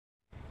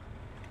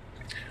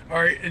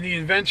Alright, in the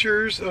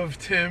adventures of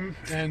Tim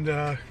and,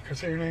 can I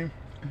say your name?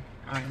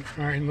 Alright,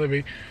 and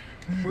Libby.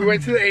 We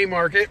went to the A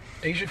Market,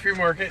 Asian Food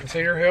Market in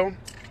Cedar Hill.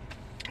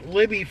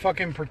 Libby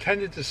fucking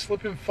pretended to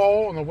slip and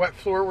fall on the wet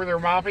floor where they're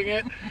mopping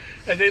it,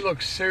 and they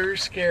looked so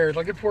scared.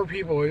 Like the poor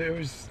people. It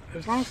was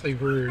honestly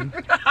rude.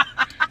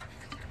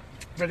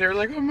 But they were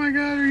like, "Oh my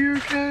God, are you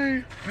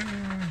okay?" No,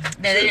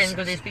 they didn't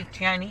because they speak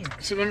Chinese.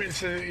 So let me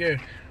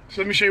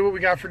show you what we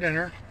got for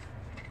dinner.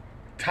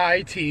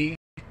 Thai tea,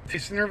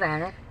 taste of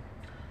Nirvana.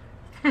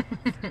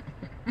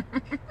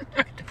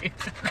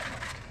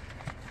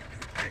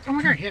 Oh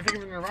my God, I can't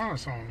think of a Nirvana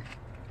song.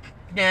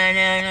 Na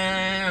na na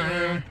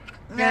na na.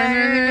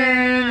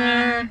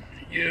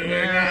 You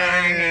and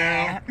I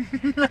now.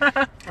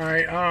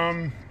 Alright,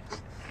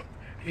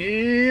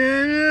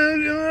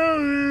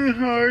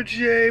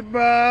 heart-shaped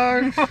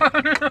box.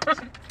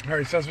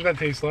 Alright, so that's what that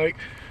tastes like.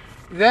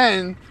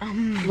 Then,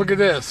 look at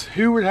this.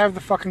 Who would have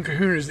the fucking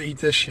kahunas to eat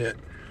this shit?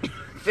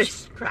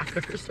 Fish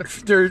crackers.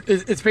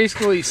 It's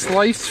basically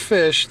sliced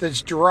fish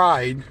that's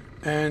dried,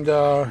 and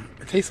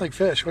it tastes like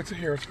fish. What's it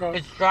here? What's it called?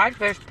 It's dried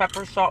fish,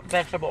 pepper, salt,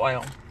 vegetable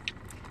oil.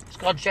 It's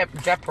called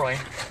Jeproy.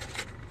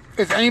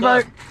 If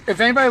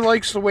anybody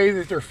likes the way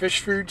that their fish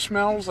food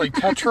smells, like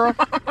Tetra,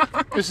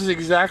 this is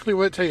exactly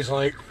what it tastes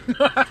like.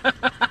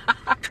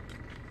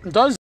 It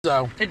does,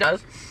 though. It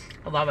does.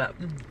 I love it.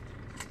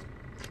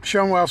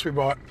 Show them what else we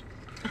bought.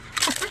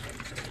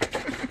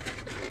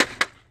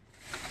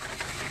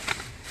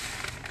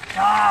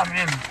 Oh,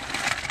 man.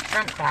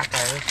 Shrimp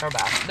crackers. They're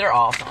best. They're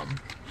awesome.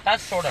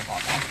 That's sort of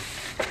awesome.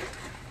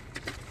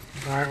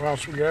 Alright, what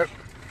else we got?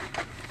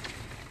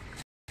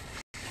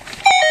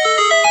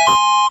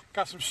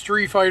 Got some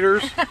Street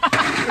Fighters.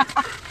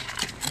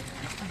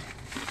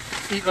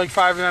 Eat like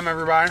 5 of them,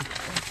 everybody.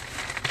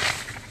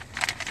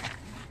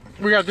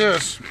 We got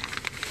this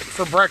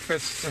for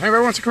breakfast. If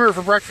anybody wants to come here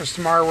for breakfast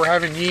tomorrow, we're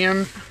having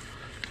yam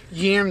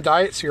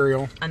diet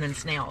cereal. And then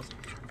snails.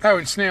 Oh,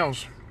 and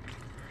snails.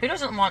 Who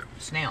doesn't want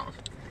snails?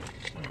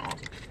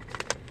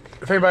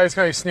 If anybody's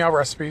got any snail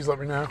recipes, let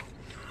me know.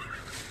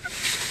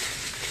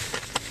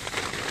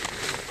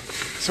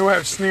 So we'll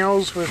have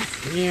snails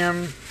with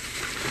yam.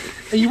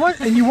 And you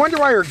wonder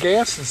why our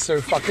gas is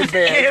so fucking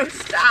bad. Ew,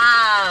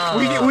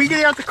 stop. We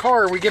get out the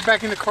car, we get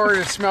back in the car,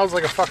 and it smells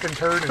like a fucking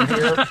turd in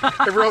here.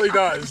 It really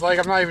does. Like,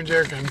 I'm not even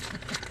joking.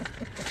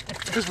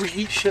 Because we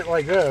eat shit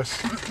like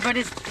this. But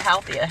it's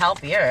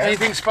healthier.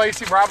 Anything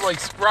spicy? Rob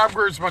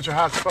grows a bunch of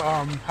hot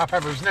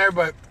peppers. No,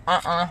 but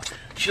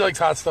she likes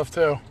hot stuff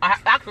too.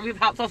 Actually, we have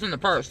hot sauce in the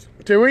purse.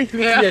 Do we?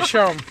 Yeah. Yeah,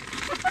 show them.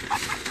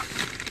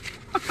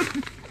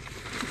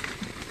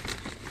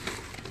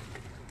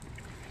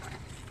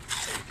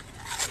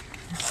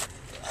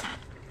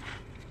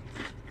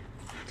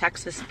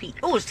 Texas Pete.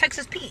 Oh, it's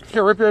Texas Pete.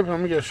 Here, rip it open.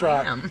 Let me get a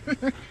shot.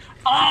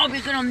 Oh, be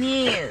good on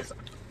these.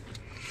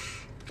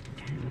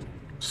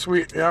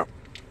 Sweet, yep.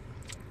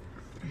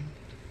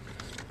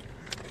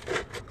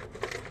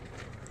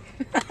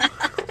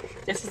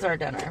 This is our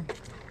dinner.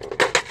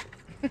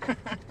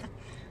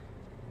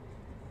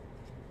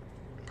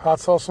 Hot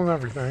sauce and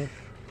everything.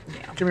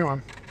 Yeah. Give me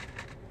one.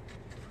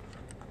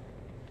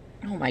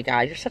 Oh my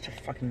God, you're such a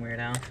fucking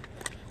weirdo.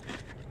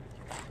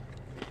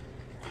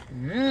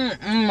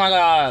 Oh my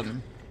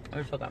God.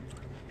 They're so good.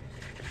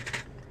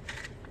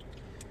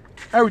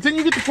 Oh, didn't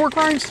you get the pork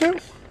rinds too?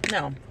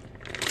 No.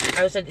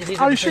 I said, is these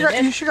you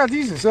should got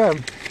these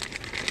instead.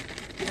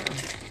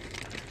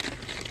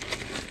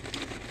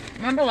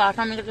 Remember last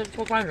time we got the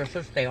pork rinds were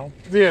so stale?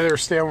 Yeah, they were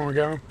stale when we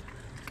got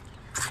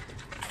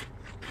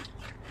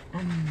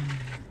them.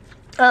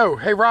 Oh,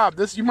 hey Rob,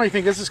 you might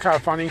think this is kind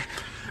of funny.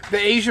 The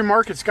Asian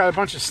market's got a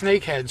bunch of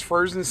snake heads,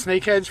 frozen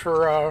snake heads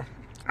for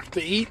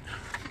to eat.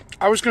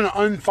 I was going to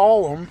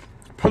unthaw them,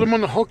 put them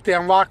on the hook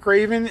down Loch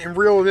Raven, and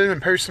reel it in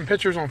and post some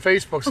pictures on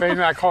Facebook saying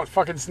that I caught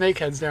fucking snake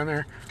heads down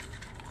there.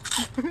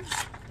 You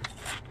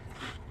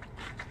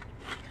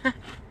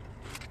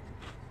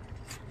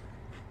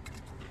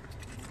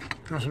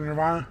want some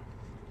Nirvana?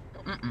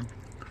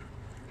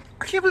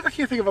 I can't believe I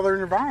can't think of other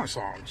Nirvana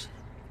songs.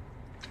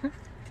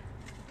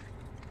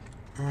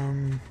 I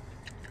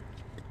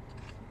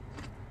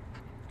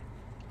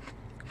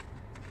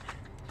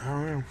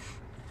don't know.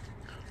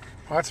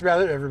 Well, that's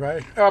about it,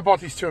 everybody. Oh, I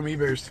bought these 2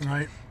 Amiibos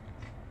tonight.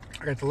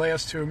 I got the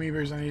last 2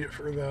 Amiibos I needed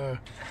for the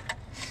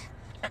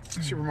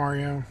Super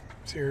Mario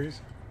series.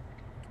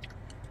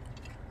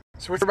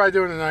 So what's everybody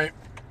doing tonight?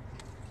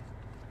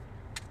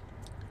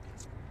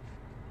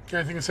 Got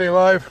anything to say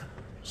live?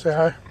 Say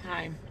hi.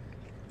 Hi.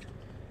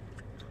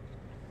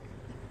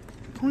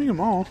 Don't eat them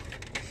all.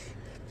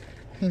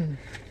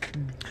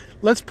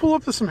 Let's pull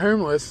up to some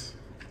homeless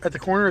at the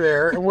corner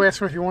there, and we'll ask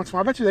them if you want some.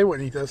 I bet you they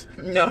wouldn't eat this.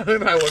 No,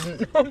 I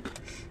wouldn't.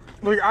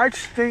 Like,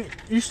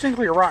 you stink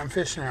like a rotten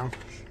fish now.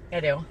 I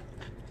do.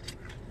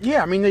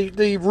 Yeah, I mean,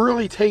 they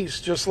really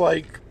taste just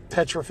like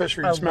Tetra fish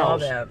food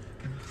smells. I love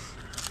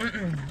it.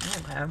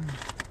 Okay.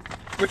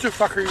 What the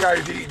fuck are you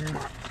guys eating?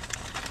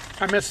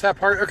 I missed that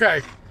part.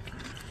 Okay.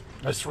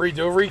 Let's do a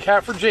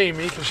recap for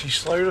Jamie, because she's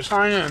slow to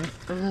sign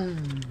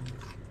in.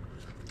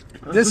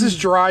 This is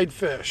dried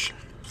fish.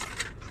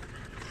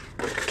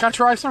 Can I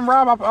try some,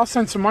 Rob? I'll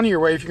send some money your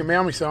way if you can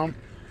mail me some.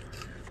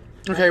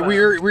 Okay,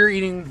 we're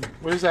eating.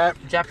 What is that?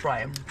 Jet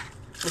fry.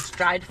 It's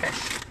dried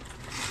fish.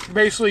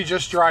 Basically,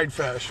 just dried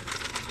fish.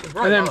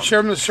 And then show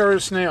them the sort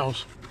of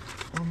snails.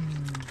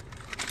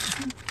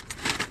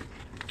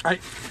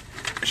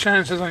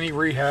 Shannon says I need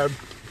rehab.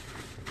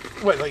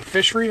 What, like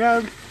fish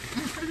rehab?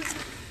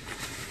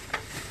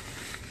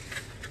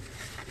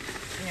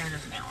 Yeah,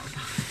 just snails.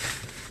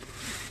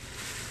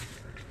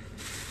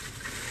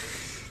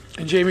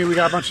 And Jamie, we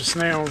got a bunch of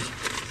snails.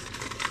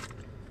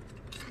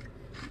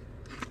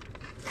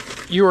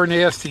 You are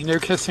nasty. No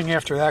kissing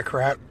after that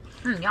crap.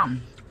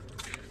 Yum.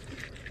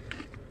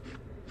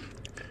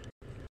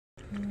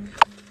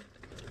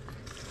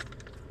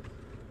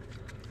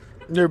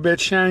 No, bitch,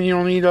 Shannon, you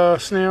don't need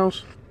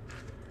snails?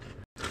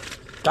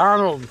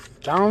 Donald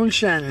and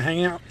Shannon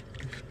hanging out.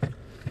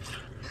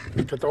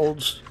 Got the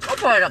old... I'll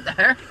put it up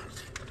there.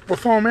 We'll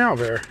throw them out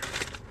there.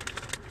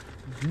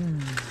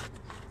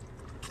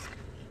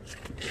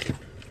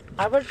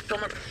 I have so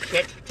much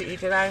shit to eat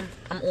today.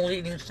 I'm only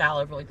eating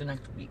salad for like the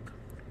next week.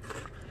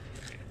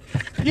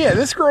 Yeah,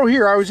 this girl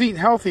here, I was eating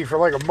healthy for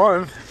like a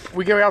month.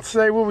 We go out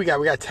today, what we got?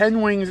 We got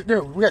 10 wings.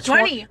 No, we got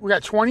 20. We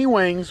got 20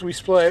 wings. We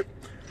split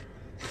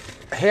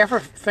half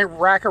a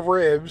rack of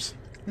ribs.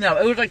 No,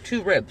 it was like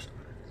 2 ribs.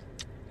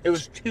 It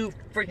was 2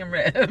 freaking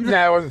ribs.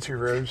 No, it wasn't 2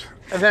 ribs.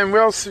 And then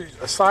what else?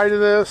 A side of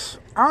this.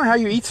 I don't know how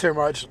you eat so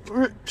much.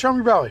 Show me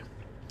your belly.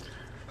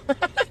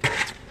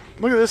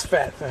 Look at this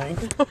fat thing.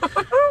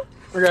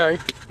 Okay.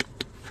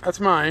 That's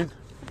mine.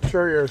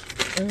 Show yours.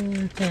 I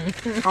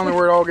don't know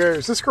where it all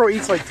goes. This girl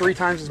eats like 3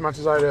 times as much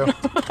as I do.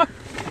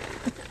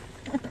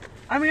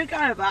 I mean,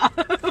 kind of bad.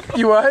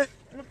 You what?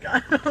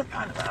 Kind of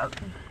bad.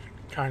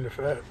 Kind of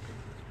fat.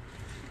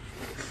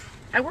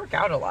 I work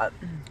out a lot.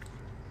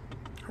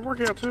 I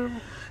work out too.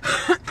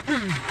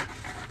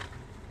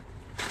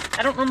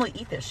 I don't normally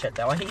eat this shit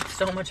though. I eat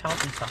so much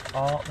healthy stuff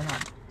all the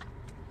time.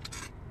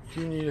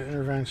 You need an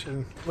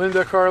intervention.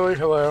 Linda, Carly,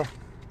 hello.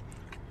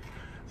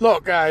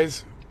 Look,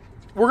 guys,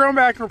 we're going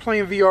back and we're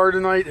playing VR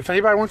tonight. If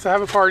anybody wants to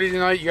have a party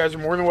tonight, you guys are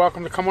more than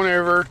welcome to come on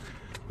over.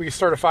 We can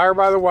start a fire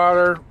by the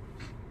water.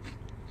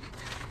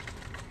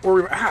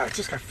 Or I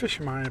just got fish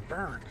in mine. It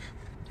burns.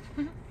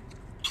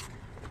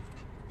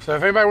 So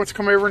if anybody wants to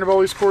come over in the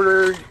Bullies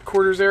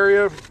quarters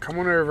area, come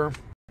on over.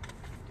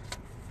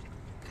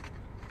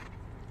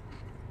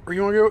 Or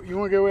you want to go? You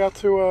want to go out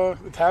to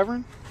the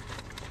tavern?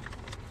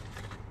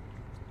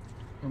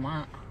 We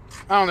might.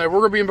 I don't know. We're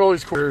gonna be in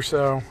Bullies quarters,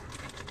 so.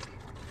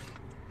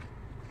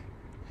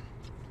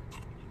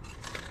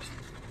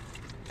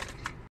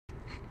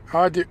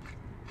 I do.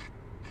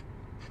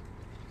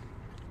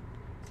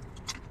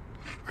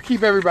 I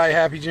keep everybody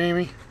happy,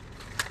 Jamie.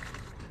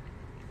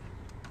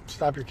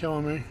 Stop, you're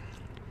killing me.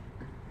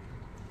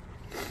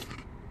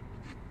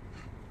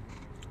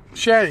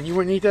 Shannon, you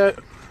wouldn't eat that?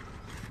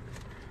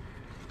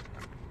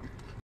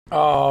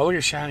 Oh, look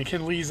at Shannon.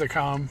 Can Lisa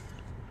come?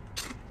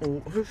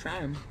 Oh, who's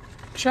Shannon?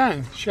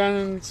 Shannon.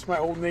 Shannon's my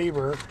old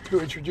neighbor who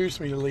introduced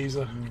me to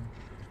Lisa.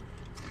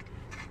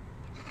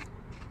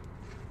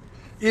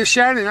 Yeah,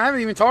 Shannon. I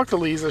haven't even talked to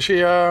Lisa.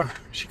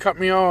 She cut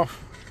me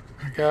off,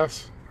 I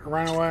guess. Or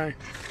ran away.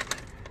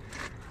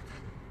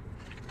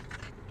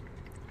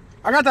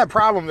 I got that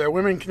problem though.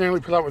 Women can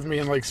only put up with me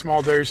in like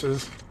small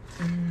doses.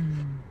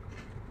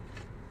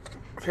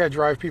 I think I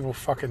drive people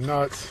fucking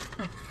nuts.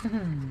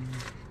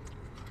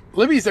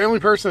 Libby's the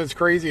only person that's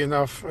crazy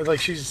enough. Like,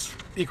 she's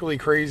equally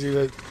crazy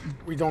that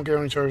we don't get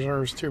on each other's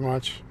nerves too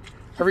much.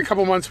 Every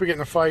couple months we get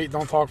in a fight,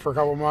 don't talk for a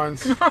couple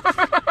months.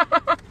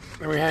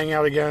 Then we hang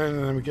out again,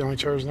 and then we get on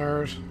each other's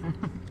nerves.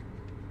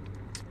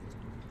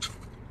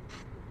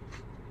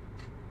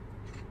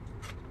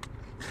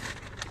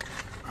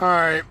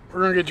 Alright,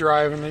 we're gonna get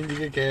driving. I need to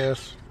get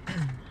gas.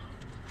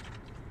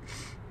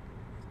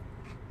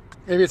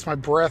 Maybe it's my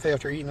breath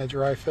after eating that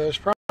dry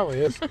fish. Probably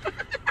is.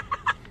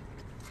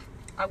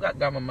 I've got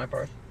gum in my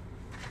purse.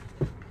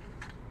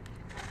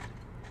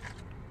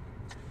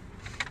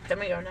 Can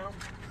we go now?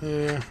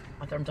 Yeah.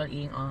 After I'm done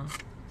eating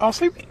I'll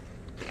say,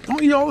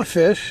 don't eat all the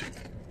fish.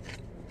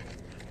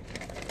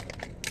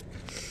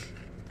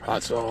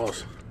 Hot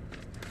sauce.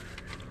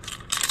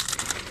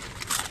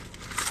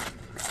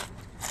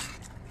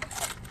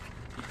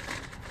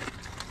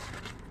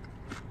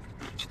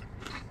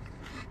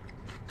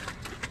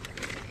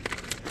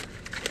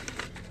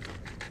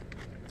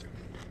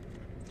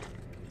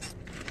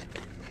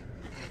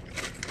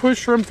 Put a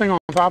shrimp thing on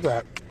top of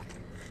that.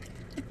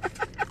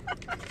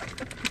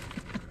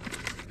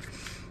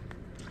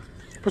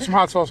 Put some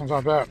hot sauce on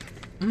top of that.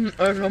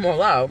 There's no more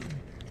allowed.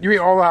 You eat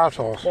all the hot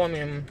sauce. Well, I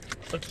mean,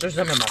 there's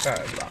some in my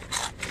purse, but.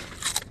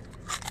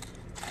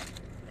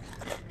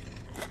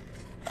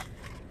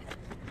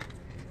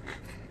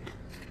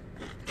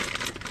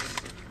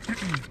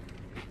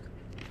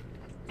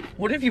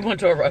 What if you went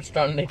to a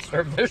restaurant and they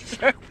served this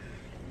shit?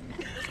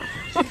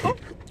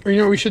 You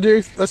know what we should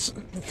do? Let's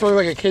for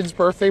like a kid's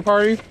birthday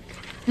party.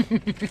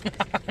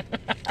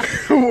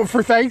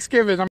 For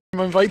Thanksgiving, I'm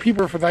gonna invite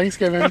people for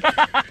Thanksgiving.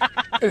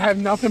 and have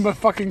nothing but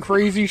fucking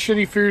crazy,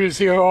 shitty food and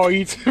see who all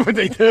eats what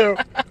they do.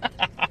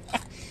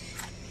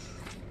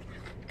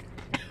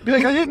 Be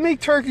like, I didn't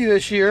make turkey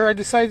this year. I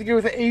decided to go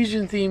with an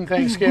Asian themed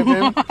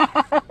Thanksgiving.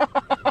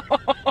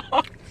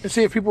 And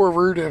see if people were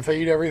rude and if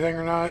they eat everything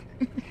or not.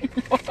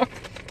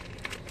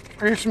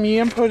 Here's some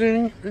yam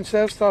pudding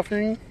instead of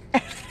stuffing.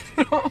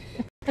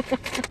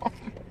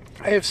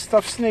 I have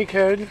stuffed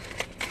snakehead.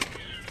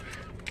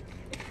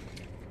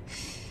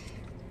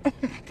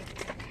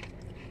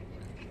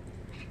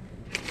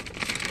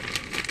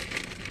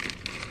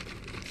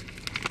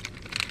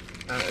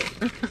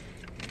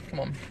 Come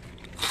on.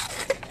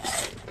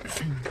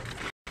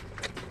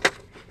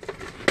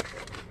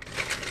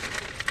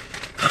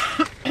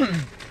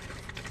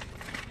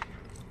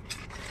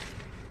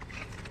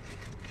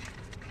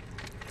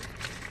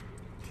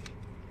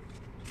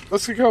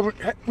 Let's go.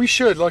 We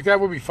should. Like, that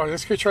would be fun.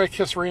 Let's go try to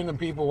kiss random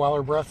people while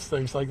our breath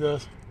stinks like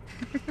this.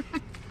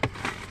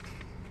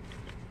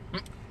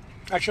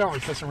 Actually, I don't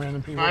like kissing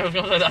random people. I was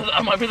going to say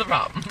that might be the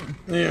problem.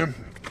 Yeah.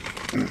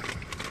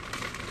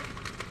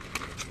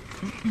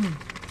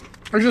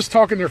 Or just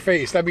talk in their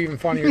face. That'd be even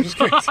funnier.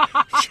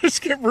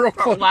 Just get real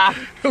close.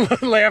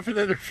 Laughing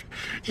at their.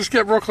 Just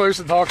get real close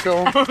and talk to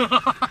them.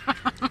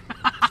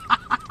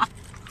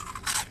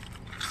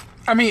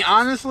 I mean,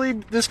 honestly,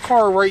 this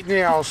car right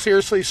now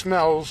seriously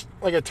smells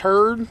like a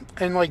turd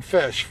and like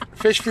fish.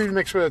 Fish food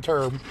mixed with a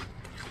turd.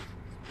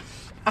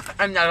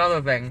 And that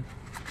other thing.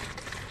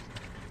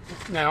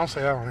 No, don't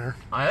say that on here.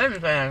 I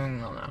didn't say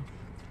anything on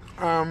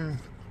that.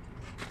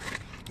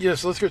 Yeah,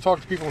 so let's go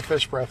talk to people with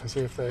fish breath and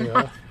see if they...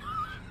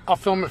 I'll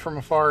film it from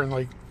afar and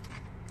like...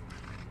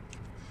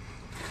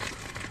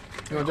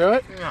 You want to do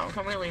it? No,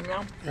 can we leave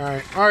now?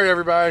 Alright,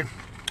 everybody.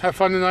 Have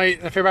fun tonight.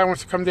 If everybody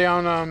wants to come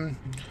down...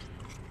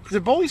 Is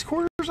it Bully's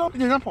Quarters? No,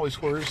 not Bully's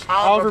Quarters.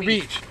 Oliver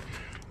Beach.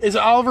 Is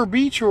it Oliver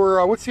Beach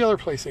or what's the other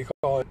place they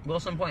call it?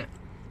 Wilson Point.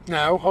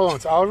 No, hold on.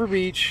 It's Oliver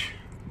Beach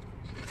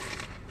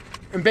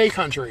and Bay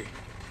Country.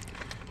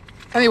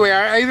 Anyway,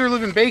 I either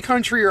live in Bay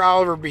Country or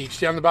Oliver Beach,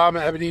 down the bottom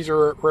of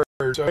Ebenezer Road.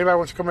 So if anybody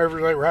wants to come over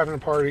tonight, we're having a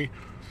party.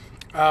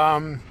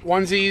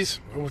 Onesies.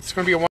 It's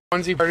going to be a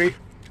onesie party.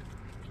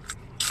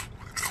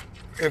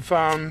 If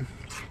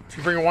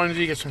you bring a onesie,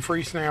 you get some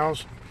free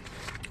snails.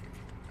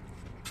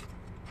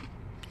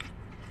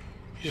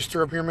 You just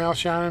threw up your mouth,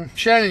 Shannon.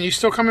 Shannon, you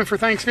still coming for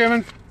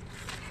Thanksgiving?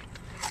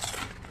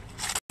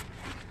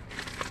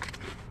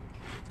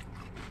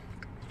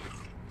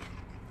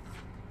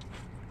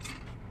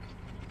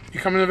 You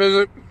coming to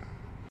visit?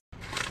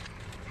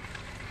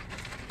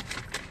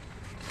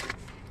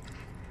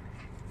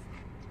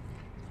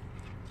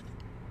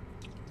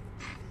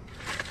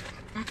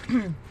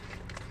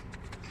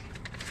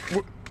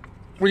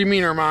 What do you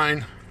mean are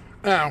mine?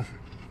 Oh,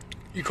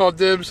 you called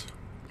dibs?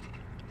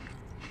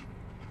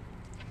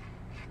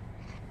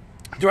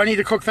 Do I need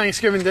to cook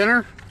Thanksgiving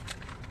dinner?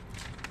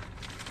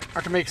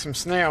 I can make some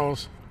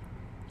snails.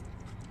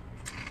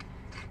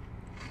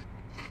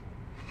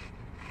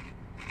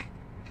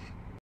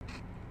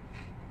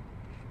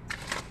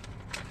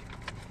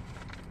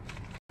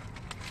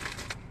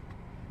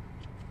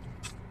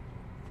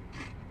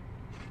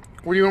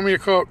 What do you want me to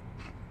cook?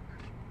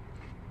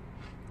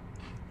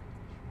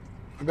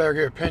 I better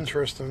get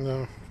Pinterest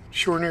and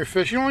sure new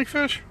fish. You don't like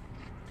fish?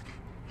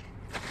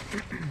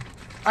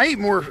 I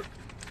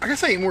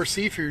guess I eat more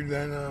seafood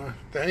than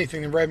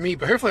anything than red meat,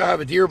 but hopefully I'll have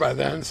a deer by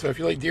then. So if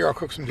you like deer, I'll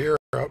cook some deer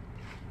up.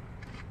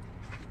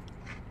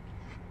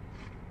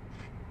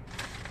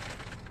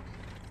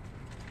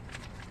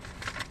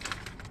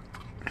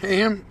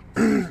 Ham.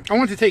 I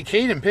want to take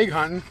Caden pig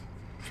hunting.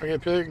 If I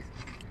get pig,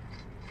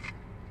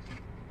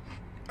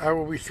 I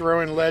will be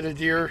throwing lead at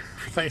deer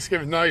for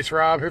Thanksgiving. Nice,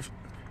 Rob.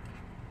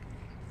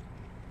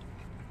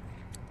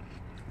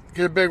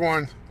 Get a big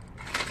one.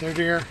 No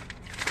deer.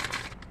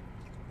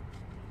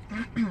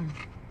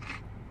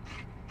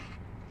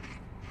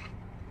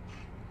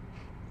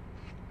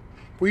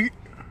 Will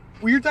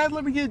your dad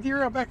let me get a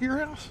deer out back of your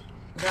house?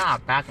 Yeah,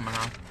 back of my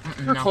house.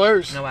 You're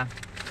close. No way.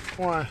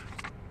 Why?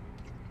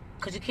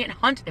 Because you can't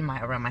hunt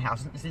around my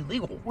house. It's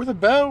illegal. With a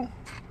bow?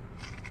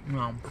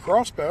 No. A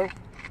crossbow?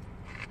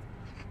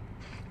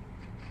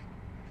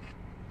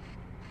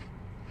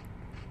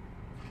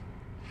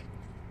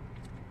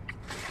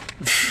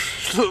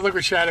 Look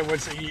what Shannon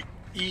wants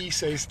to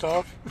say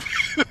stuff.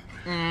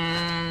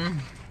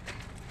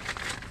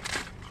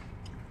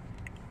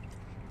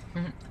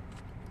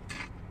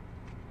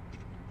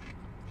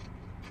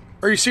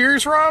 Are you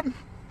serious, Rob?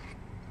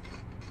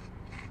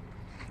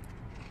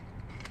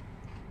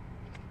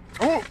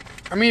 Oh,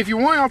 I mean, if you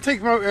want,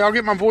 I'll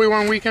get my boy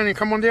one weekend and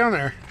come on down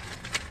there.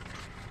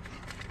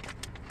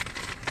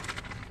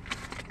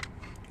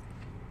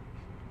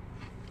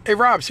 Hey,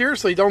 Rob,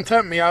 seriously, don't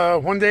tempt me.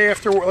 One day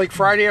after, like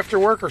Friday after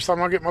work or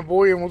something, I'll get my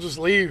boy and we'll just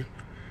leave.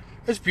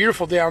 It's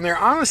beautiful down there.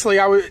 Honestly,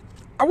 I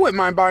wouldn't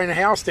mind buying a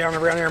house down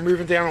around there and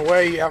moving down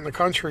away out in the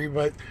country,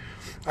 but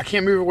I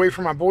can't move away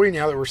from my boy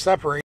now that we're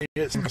separated.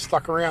 So I'm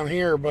stuck around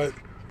here, but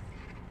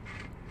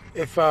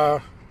if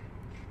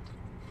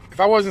If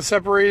I wasn't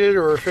separated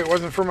or if it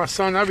wasn't for my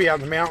son, I'd be out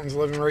in the mountains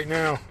living right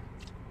now.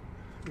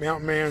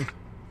 Mountain man.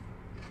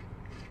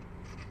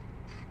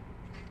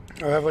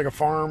 I'd have like a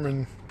farm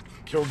and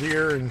kill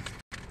deer, and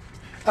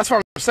that's what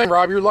I'm saying,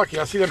 Rob. You're lucky.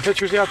 I see them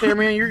pictures out there,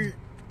 man. You're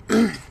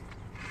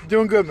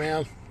doing good,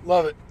 man.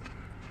 Love it.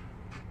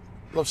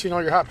 Love seeing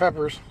all your hot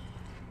peppers.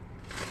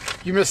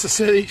 You miss the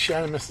city?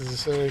 Shannon misses the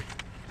city.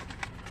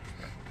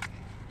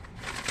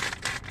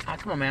 Ah,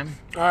 come on, man.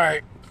 All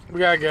right, we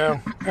gotta go.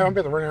 Oh, I'm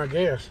about to run out of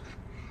gas.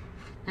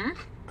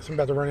 I'm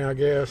about to run out of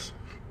gas.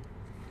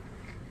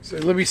 So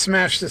Libby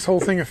smashed this whole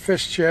thing of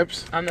fish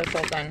chips. On this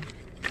whole thing.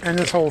 And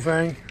this whole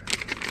thing.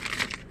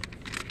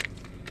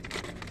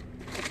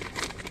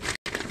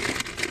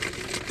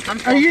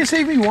 Are you gonna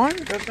save me one?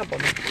 There's a couple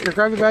of them. Here,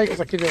 grab the bag because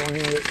I can't one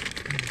hand it.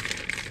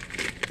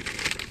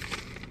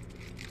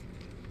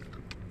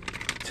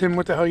 Tim,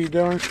 what the hell are you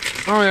doing?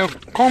 Oh yeah,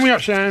 call me up,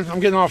 Shannon. I'm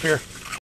getting off here.